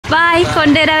Bye.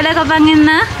 Konderala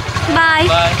kapanginna. Bye.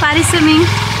 Parisuming.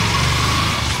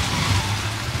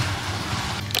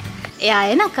 එයා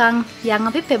එනකන් යන්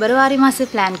අපි පෙබරවාරි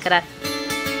මාසේ ප්ලෑන් කරා.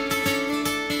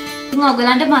 ඉතින්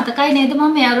ඔයගලන්ට මතකයි නේද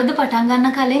මම මේ අවුරුද්ද පටන්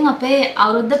ගන්න කලින් අපේ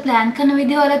අවුරුද්ද ප්ලෑන් කරන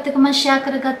විදිහ ඔයාලත් එක්ක මම ෂෙයා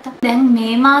කරගත්තා. දැන්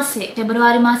මේ මාසේ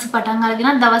පෙබරවාරි මාසේ පටන්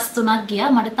අරගෙන දවස් 3ක්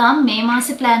ගියා. මට තාම මේ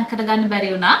මාසේ ප්ලෑන් කරගන්න බැරි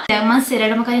වුණා. දැන් මම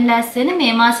සිරඩම කලින් ලෑස්ති වෙන්නේ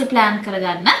මේ මාසේ ප්ලෑන්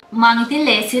කරගන්න. මම ඉතින්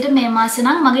ලේසියට මේ මාසේ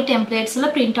නම් මගේ ටෙම්ප්ලේට්ස් වල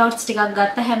print outs ටිකක්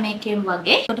ගත්තා හැම එකෙම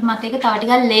වගේ. ඒකට මට ඒක තව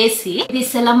ටිකක් ලේසි. ඉතින්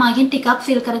ඉස්සෙල්ලා මම ටිකක්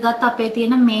ෆිල් කරගත්ත අපේ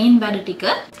තියෙන මේන් වැඩ ටික.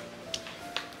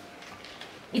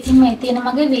 ඉතින් මේ තියෙන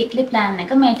මගේ වීක්ලි ප්ලෑන්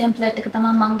එක මේ ටෙම්ප්ලේට් එක තමයි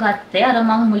මම ගත්තේ. අර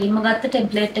මම මුලින්ම ගත්ත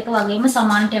ටෙම්ප්ලේට් එක වගේම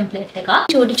සමාන ටෙම්ප්ලේට් එකක්.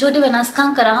 චූටි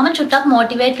වෙනස්කම් කරාම චුට්ටක්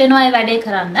මොටිවේට් වෙනවා ඒ වැඩේ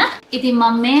කරන්න. ඉතින්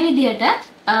මම මේ විදිහට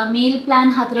මීල් ප්ලෑන්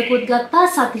 4කුත් ගත්තා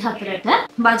සති 4ට.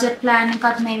 බජට් ප්ලෑන්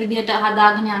එකත් මේ විදිහට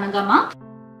හදාගෙන යන ගමන්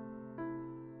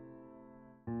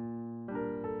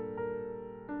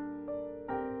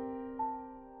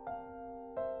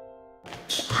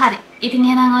හරි. ඉතින්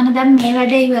එහෙනම් ඔන්න දැන් මේ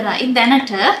වැඩේ ඉවරයි.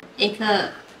 දැනට ඒක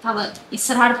තව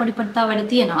ඉස්සරහට පොඩි තව වැඩ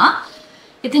තියෙනවා.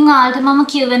 ඉතින් ඔයාලට මම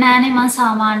කියව නෑනේ මම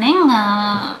සාමාන්‍යයෙන්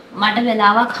මට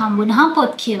වෙලාවක් හම්බුනහම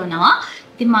පොත් කියවනවා.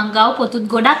 ඉතින් මං ගාව පොතුත්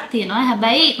ගොඩක් තියෙනවා.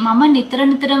 හැබැයි මම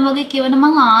නිතරම වගේ කියවන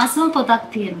මං ආසම පොතක්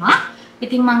තියෙනවා.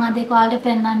 ඉතින් මං අද ඒක ඔයාලට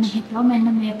පෙන්නන්න හිතුවා මෙන්න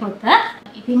මේ පොත.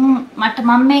 ඉතින්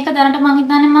මම මේක දැනට මං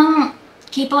හිතන්නේ මං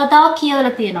කීප වතාවක්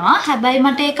කියවලා තියෙනවා. හැබැයි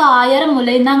මට ඒක ආයෙර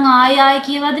මුලින් ඉඳන් ආයෙ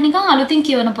කියවද නිකන් අලුතින්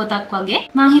කියවන පොතක් වගේ.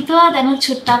 මම හිතුවා දැන්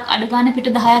චුට්ටක් අඩු ගන්න පිට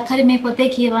 10ක් හරි මේ පොතේ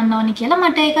කියවන්න ඕනි කියලා.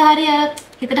 මට ඒක හරි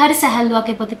හිතට හරි සැහැල්ලුවක්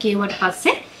ඒ පොත කියවුවට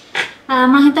පස්සේ.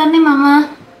 මම හිතන්නේ මම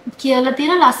කියලා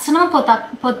තියෙන ලස්සනම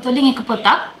පොත් වලින් එක පොතක්.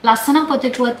 ලස්සනම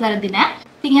පොතකුවත් වැරදි නෑ.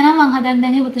 ඉතින් එහෙනම් මම හදන්න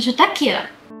දැන් මේ පොත චුට්ටක්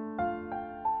කියවන්න.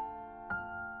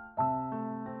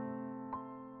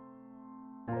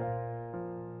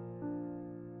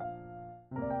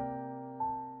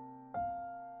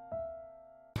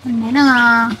 Nena,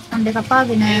 ande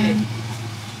kapaගෙන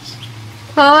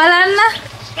කොවලන්න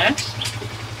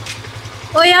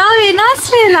ඔයා වෙනස්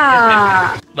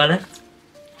වෙලා බලන්න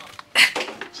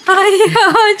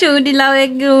අයියෝ චූටි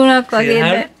ලවෙක් ගුණක්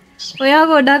වගේද ඔයා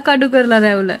ගොඩක් අඩු කරලා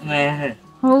රැවුල නෑ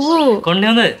ඔව්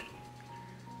කොණ්ඩේ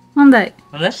හොඳයි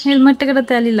හෙල්මට් එකට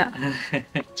තැලිලා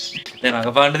දැන්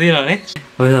අකපාන්න දිනවනේ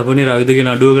ඔය සපුනේ රවිදුගේ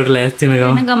නඩුවකට ලෑස්ති වෙන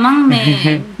ගමන්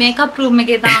මේ මේකප් රූම්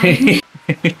එකේ තාම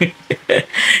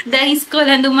දැන්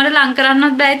ඉස්කෝලේ ඇඳුමට ලං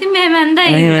කරන්නත් බෑ ඉතින් මෙහෙම ඇඳයි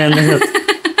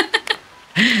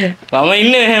මම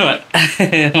ඉන්නේ එහෙම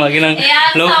මගේ නම්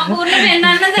ලොකු සම්පූර්ණ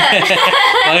වෙන්නන්නද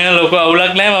මගේ නම් ලොකු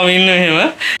අවුලක් නැහැ මම ඉන්නේ එහෙම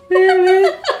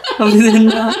අපි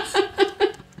දෙන්නා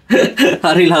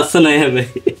හරි ලස්සනයි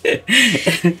හැබැයි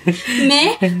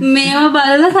මේව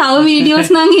බලලා තව වීඩියෝස්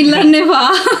නම් ඉල්ලන්න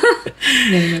එපා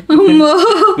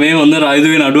මේ හොඳ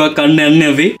රායුදුගේ නඩුවක් කන්න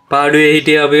යන්නේ අපි පාඩුවේ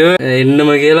හිටිය අපිව එන්නම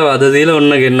කියලා වද දීලා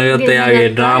ඔන්න ගෙන්න ගත්තා එයාගේ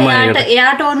ඩ්‍රාමා එකට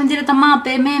එයාට ඕන විදිහට තමයි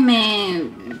අපේ මේ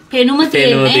පෙනුම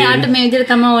තියෙන්නේ එයාට මේ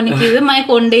විදිහට තමයි ඕනේ කිව්වේ මම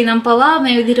කොණ්ඩේ ඉඳන් පවා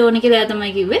මේ විදිහට ඕනේ කියලා එයා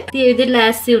තමයි කිව්වේ ඉතින් ඒ විදිහට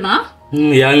ලෑස්ති වුණා යන්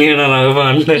එන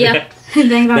රඟපාන්න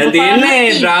දැන් තියෙන්නේ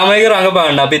ඩ්‍රාමා එක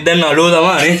රඟපාන්න අපිත් දැන් නළුව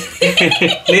තමයි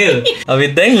නේද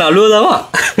අපිත් දැන් නළුව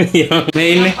තමයි මේ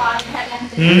ඉන්නේ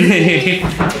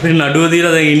අපි නඩුව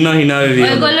දීලා දැන් ඉන්නවා hina වෙවි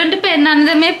ඔයගොල්ලන්ට පෙන්නන්නද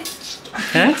මේ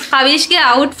කවිෂ්ගේ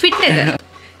අවුට්ෆිට් එක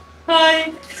හයි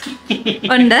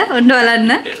ඔන්න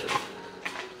බලන්න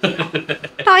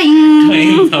ටයින්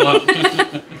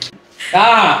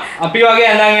අපි වගේ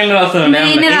ඇඳන් එන්න ලස්සන නෑ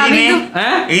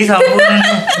ඈ ඒ සම්පූර්ණ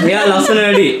මෙයා ලස්සන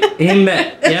වැඩි එහෙම බෑ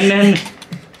යන්න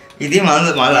ඉතින් මම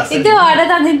ලස්සන ඉතින්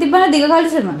ඔයාලට අදින් තිබ්බන දිග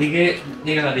කලිසම දිගේ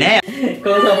නෑ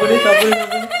කො සපුනේ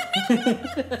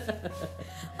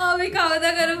අපි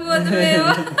කවදා කරපුවද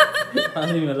මේවා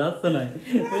හරිම ලස්සනයි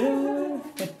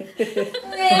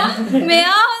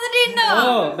මෙයා හොඳට ඉන්නවා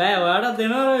ඔව් බෑ ඔයාලට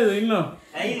දෙනවා නේද ඉන්නවා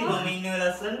ඇයි මම ඉන්නේ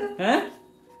ලස්සන ඈ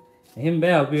එහෙම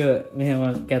බෑ අපි මෙහෙම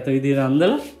කැත විදිහට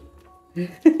අන්දලා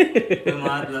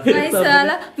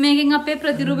අයිසාලා මේකෙන් අපේ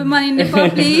ප්‍රතිරූපෙ මනින්න එපා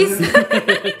ප්ලීස්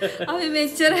අපි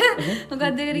මෙච්චර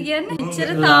මොකක්ද කියන්නේ මෙච්චර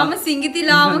තාම සිංගිති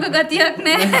ලාමක ගතියක්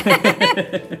නැහැ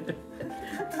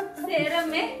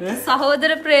සේරමේ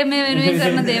සහෝදර ප්‍රේමය වෙනුවෙන්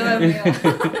කරන දේවල්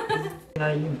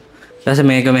මේවා ඊට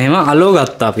මේක මෙහෙම අලෝ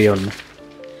ගත්තා අපි ඔන්න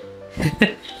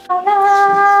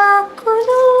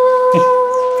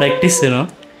ප්‍රැක්ටිස් වෙනවා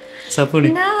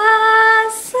සපුනේ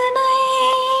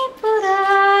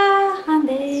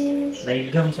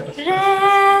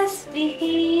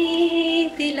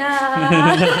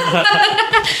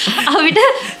අපිට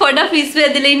පොඩ ෆිස්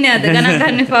වෙදලා ඉන්නේ අද ගණන්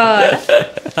ගන්න එපා.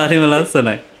 හරිම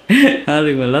ලස්සනයි.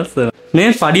 හරිම ලස්සනයි. මේ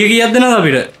පඩිය කීයක් දෙනවද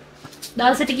අපිට?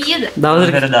 දවසට කීයද?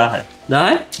 දවසට 1000.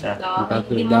 10?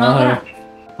 10.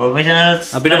 ප්‍රොෆෙෂනල්ස්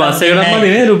අපිට බස් එකකටම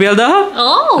දෙන්නේ රුපියල් 1000.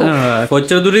 ඕ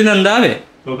කොච්චර දුරින් නන්දාවේ?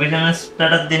 ප්‍රොෆෙෂනල්ස්ටත්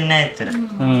දෙන්නේ නැහැ එච්චර.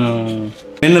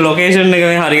 මෙන්න ලොකේෂන් එක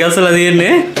මේ හරි ගස්සලා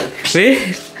තියෙන්නේ. මේ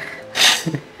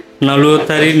නළුවොත්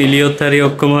හරි නිලියොත් හරි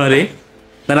ඔක්කොම හරි.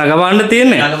 දැන් අගපාන්න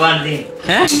තියෙන්නේ. අගපාන්න තියෙන්නේ.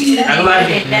 ඈ? අගපාන්න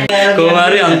තියෙන්නේ. කොහොම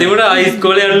හරි අන්තිමට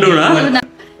හයිස්කෝලේ යන්න උනා.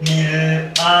 නිල්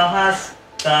අහස්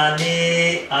තලේ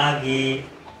අගේ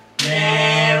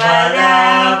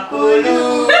නෑවලා කුළු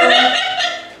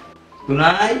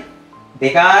 3යි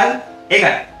 2යි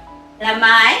 1යි.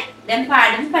 ළමයි දැන්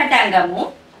පාඩම පටන් ගමු.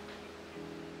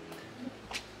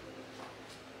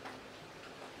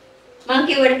 මං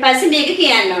කිව්වට පස්සේ මේක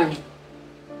කියන්න ඕනේ.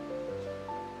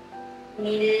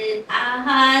 නිල්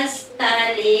අහස්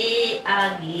තලේ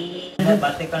අගේ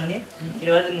බත් එක කන්නේ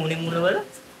ඊට පස්සේ මුණින් මුණ වල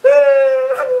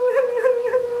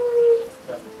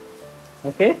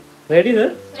Okay, ready sir?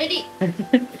 රෙඩි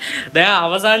දැන්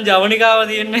අවසන් ජවනිකාව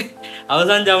තියෙන්නේ.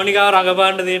 අවසන් ජවනිකාව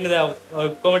රඟපාන්න තියෙන්නේ දැන්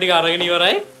ඔක්කොම ටික අරගෙන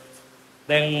ඉවරයි.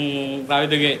 දැන්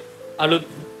රවිදුගේ අලුත්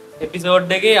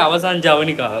එපිසෝඩ් එකේ අවසන්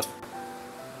ජවනිකාව.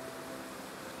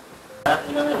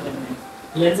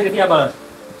 ලෙන්ස් එක තියා බලන්න.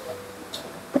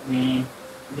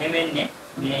 මේ මෙන්නේ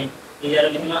මේ ඊයර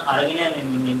මෙහෙම අරගෙන යන්නේ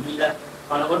මේ දීලා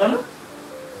කනකොටම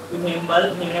මේ බල්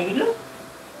මෙහෙම නැගිටලා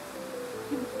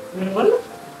මේ බල්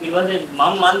ඊට පස්සේ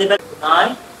මම දෙපැත්ත 1යි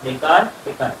 2යි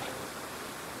 1යි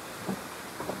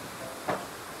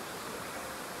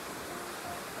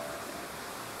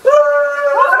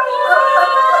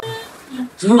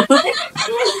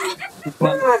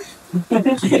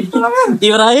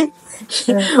ඉවරයි.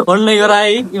 ඔන්න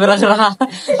ඉවරයි. ඉවර කරා.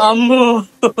 අම්මෝ.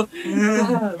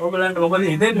 ඔයගලන්ට මොකද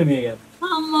හිතෙන්නේ මේක?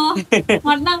 අම්මෝ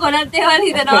මට නම් ගොඩක් දේවල්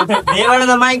හිතෙනවා. මේවට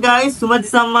තමයි ගායිස් සුමති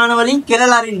සම්මාන වලින්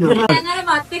කෙලලා අරින්න ඕනේ. දැන් අර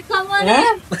මත් එක්ක අම්මනේ.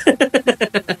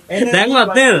 දැන්වත්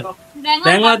නේද?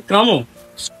 දැන්වත් කමු.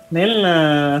 මෙන්න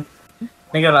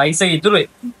මේක රයිස් එක ඉතුරුයි.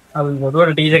 අපි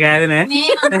මොදුවට ටීචර් කෑවේ නෑ.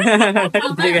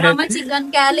 මම චිකන්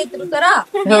කෑලි ඉතුරු කරා.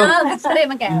 මෙයා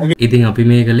විතරේම කෑවා. ඉතින් අපි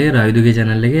මේ කලේ රවිදුගේ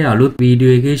channel එකේ අලුත්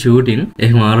වීඩියෝ එකේ ෂූටින්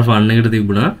එහෙම ආර ෆන් එකට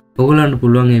තිබුණා. ඔයගොල්ලන්ට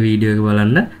පුළුවන් මේ වීඩියෝ එක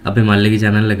බලන්න අපේ මල්ලිගේ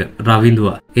channel එක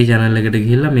රවිඳුවා. ඒ channel එකට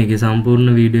ගිහිල්ලා මේකේ සම්පූර්ණ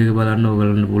වීඩියෝ එක බලන්න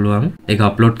ඔයගොල්ලන්ට පුළුවන්. ඒක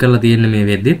අප්ලෝඩ් කරලා තියෙන්නේ මේ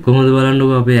වෙද්දි. කොහොමද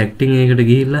බලන්නකෝ අපේ ඇක්ටිං එකකට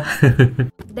ගිහිල්ලා.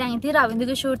 දැන් ඉතින්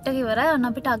රවින්දුගේ ෂූට් එක ඉවරයි. ඔන්න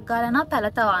අපිට අග්ගාලා යනවා පැල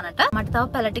තවානට. මට තව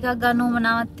පැල ටිකක් ගන්න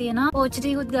උවමනාවක් තියෙනවා. පෝච්චි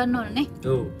ටිකකුත් ගන්න ඕනේ.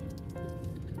 ඔව්.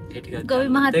 ගොවි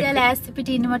මහත්තයා ලෑස්ති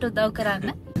පිටින් ඉන්න මට උදව් කරන්න.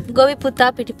 ගොවි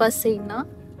පුතා පිටිපස්සේ ඉන්නවා.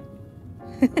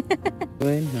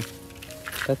 වෙන්න.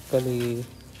 තක්කලි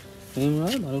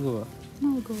මේවා නල්ගුවා.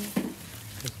 නල්ගුවා.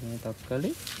 මේ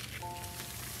තක්කලි.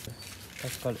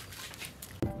 තක්කලි.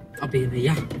 අපි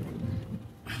එයා.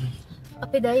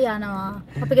 අපි දැන් යනවා.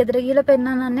 අපි ගෙදර ගිහලා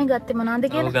පෙන්නන්නන්නේ ගත්තේ මොනවද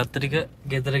කියලා. ඔව් ගත්ත ටික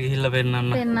ගෙදර ගිහිල්ලා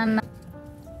පෙන්නන්න. පෙන්නන්න.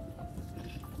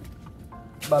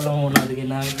 බලමු මොනවද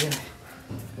ගෙනාවේ කියලා.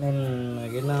 මෙන්න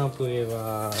ගෙනාපු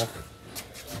ඒවා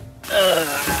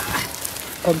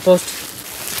කොම්පෝස්ට්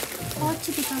පෝච්චි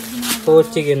ටිකක් ගෙනාවා.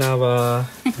 පෝච්චි ගෙනාවා.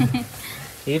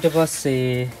 ඊට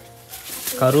පස්සේ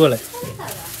කරුවල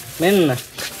මෙන්න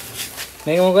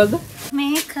මේක මොකද්ද?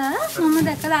 මේක මම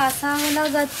දැකලා ආසාව වෙලා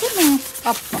ගත්තේ මේ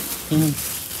අප්පා.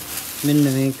 මෙන්න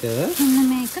මේක මෙන්න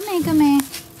මේක මේ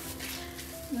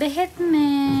බෙහෙත්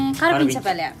මේ කරපිංච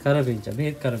පැලයක්. කරපිංච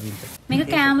බෙහෙත් කරපිංච. මේක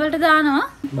කෑම වලට දානවා.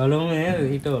 බලමු මේ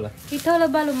හිටවල. හිටවල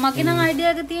බලමු. මගේ නම්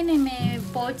අයිඩියා එක තියෙන්නේ මේ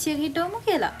පෝච්චි එක හිටවමු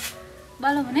කියලා.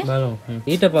 බලමුනේ. බලමු.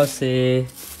 ඊට පස්සේ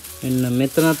මෙන්න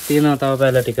මෙතනක් තියෙනවා තව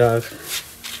පැල ටිකක්.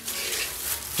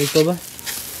 ඒක ඔබ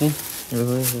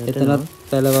එතනත්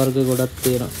පැල වර්ග ගොඩක්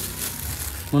තියෙනවා.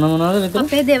 මොනවද මෙතන?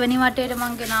 අපේ දෙවනි වටේට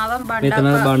මං ගෙනාවා බණ්ඩක්. මෙතන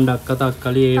බණ්ඩක්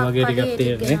තක්කලි ඒ වගේ ටිකක්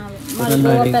තියෙන්නේ.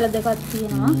 මල්ලෝ පැල දෙකක්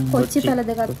තියෙනවා. කොච්චි පැල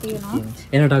දෙකක් තියෙනවා.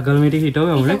 එන ටගල් මිටි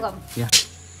හිටවගමුනේ. යා.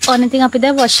 ඕන ඉතින් අපි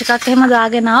දැන් වොෂ් එකක් එහෙම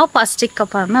දාගෙන ආව පස් ටික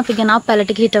කපන්න. අපි ගෙනාව පැල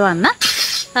ටික හිටවන්න.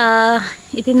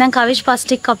 ඉතින් දැන් කවිෂ් පස්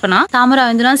ටික කපනවා. තාම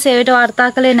රවින්දුරන් සේවයට වාර්තා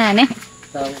කළේ නෑනේ.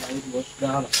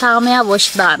 තාම යා වොෂ්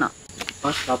දානවා.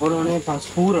 පස් කපනෝනේ පස්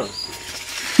පූරන.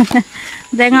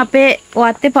 දැන් අපේ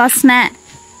වත්තේ පස් නෑ.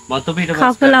 මතු පිට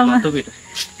කපලම. මතු පිට.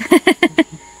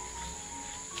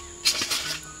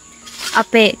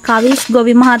 අපේ කවිස්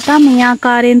ගොවි මහතා මේ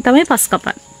ආකාරයෙන් තමයි පස්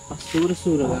කපන්නේ. සූර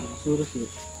සූර ගන්න සූර සූර.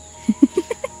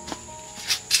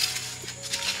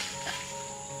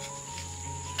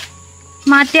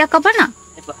 මාට්ටියක් කපනවා.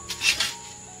 එපා.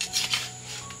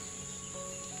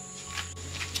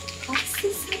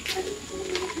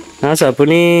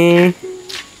 සපුනේ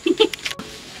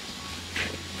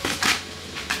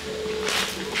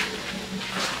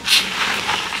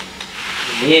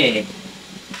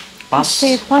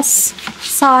පස්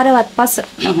සාරවත් පස.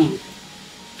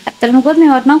 ඇත්තටම මොකද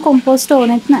මේවට නම් කොම්පෝස්ට්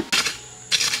ඕනෙත් නැහැ.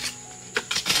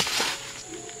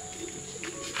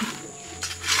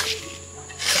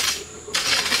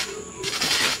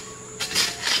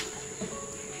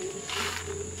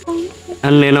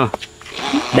 අන්න එනවා.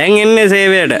 දැන් එන්නේ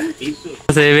සේවයට.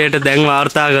 සේවයට දැන්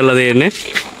වාර්තා කරලා දෙන්නේ.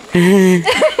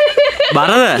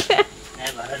 බරද?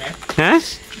 නෑ බර නෑ. ඈ?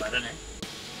 බර නෑ.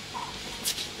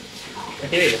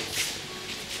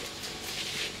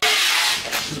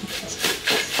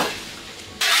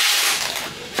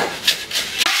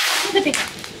 ඇටි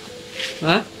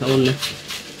ඔන්න.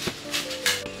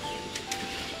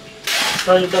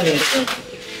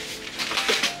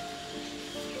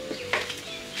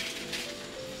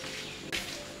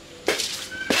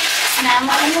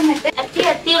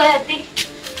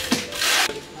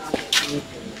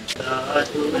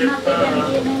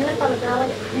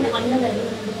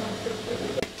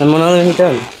 මොනවද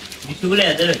හිතන්නේ? විසුලේ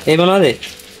ඇදලා. ඒ මොනවද?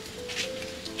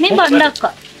 මේ බණ්ඩක්ක.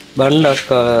 බණ්ඩක්ක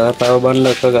තව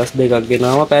බණ්ඩක්ක ගස් දෙකක්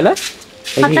ගෙනාවා පැල.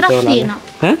 හතරක් තියෙනවා.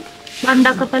 ඈ?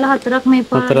 බණ්ඩක්ක පැල හතරක් මේ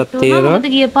පාර. හතරක් තියෙනවා. මොකද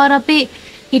ගිය පාර අපි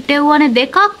හිටෙව්වනේ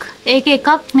දෙකක්. ඒකේ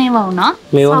එකක් මේවා වුණා.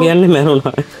 මේවා කියන්නේ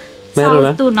මැරුණා.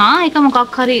 මැරුණා. සවුතුනා. ඒක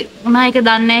මොකක් හරි වුණා. ඒක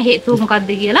දන්නේ නැහැ හේතුව මොකක්ද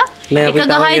කියලා. නෑ, අපි එක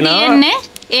තව ගහයි ගෙනාවා. තියෙන්නේ.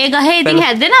 ඒ ගහේ ඉතින්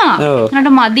හැදෙනවා. ඔව්.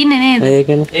 උනට මදින්නේ නේද?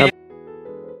 ඒකනේ.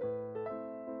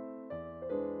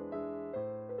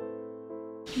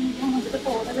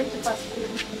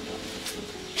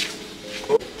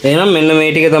 එහෙනම් මෙන්න මේ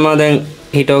ටික තමයි දැන්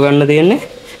හිටව ගන්න තියෙන්නේ.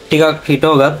 ටිකක්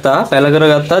හිටව ගත්තා, පැල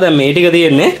කරගත්තා. දැන් මේ ටික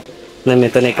තියෙන්නේ. දැන්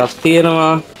මෙතන එකක්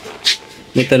තියෙනවා.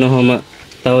 මෙතන ඔහම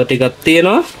තව ටිකක්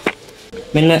තියෙනවා.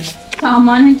 මෙන්න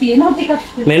සාමාන්‍යයෙන් තියෙනවා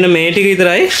ටිකක්. මෙන්න මේ ටික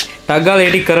විතරයි. ටක් ගාලා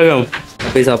ඒ ටික කරගමු.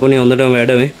 අපි සපුනේ හොඳටම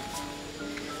වැඩ මේ.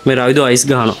 මේ රවිදු අයිස්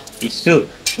ගහනවා. පිස්සු.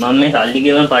 මම මේ සල්ලි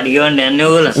ගෙවන්න පඩි ගෙවන්න යන්නේ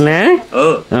ඕගොල්ලෝ. නෑ?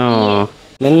 ඔව්. ආ.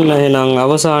 මෙන්න එහෙනම්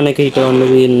අවසාන එක හිටවන්න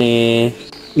තියෙන්නේ.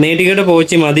 මේ ටිකට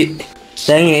පෝච්චි මදි.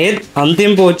 දැන් ඒත්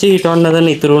අන්තිම පෝච්චි හිටවන්න හදන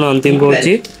ඉතුරු වුණ අන්තිම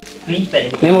පෝච්චි. මිංචි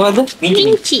පැලේ. මේ මොකද්ද?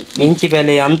 මිංචි. මිංචි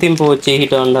පැලේ අන්තිම පෝච්චි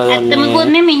හිටවන්න ඇත්තම හදන්නේ.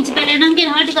 කොන්නේ මිංචි පැලේ නම්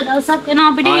කියනවා ටික දවසක් වෙනවා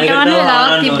අපිට හිටවන්න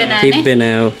වෙලාවක් තිබ්බේ නැහැ නේ. තිබ්බේ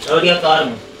නෑ. ඔව්. ඔය ටිකක්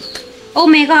ආරමු. ඔව්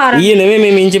මේක ආරම්භ. ඊයේ නෙමෙයි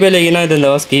මේ මිංචි පැලේ ගෙනාවේ දැන්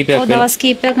දවස් කීපයක් ඔව් වෙනවා. දවස්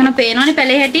කීපයක් වෙන පේනවනේ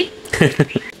පැලේ හැටි.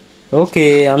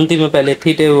 ඕකේ අන්තිම පැලෙත්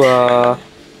හිටෙව්වා.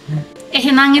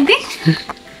 එහෙනම් ඉතින්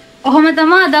ඔහොම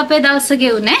තමයි අද අපේ දවස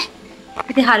ගෙවුනේ.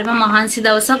 ඉතින් හරිම මහන්සි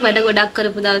දවසක් වැඩ ගොඩක්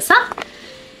කරපු දවසක්.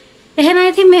 එහෙනම්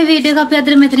ඉතින් මේ වීඩියෝ එක අපි අද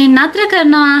මෙතනින් නතර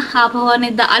කරනවා. ආපහු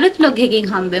අනිද්දා අලුත් vlog එකකින්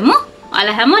හම්බෙමු.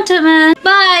 ඔයාලා හැමෝටම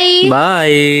bye.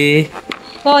 බයි.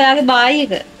 ඔයාගේ bye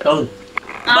එක. ඔව්.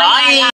 බයි.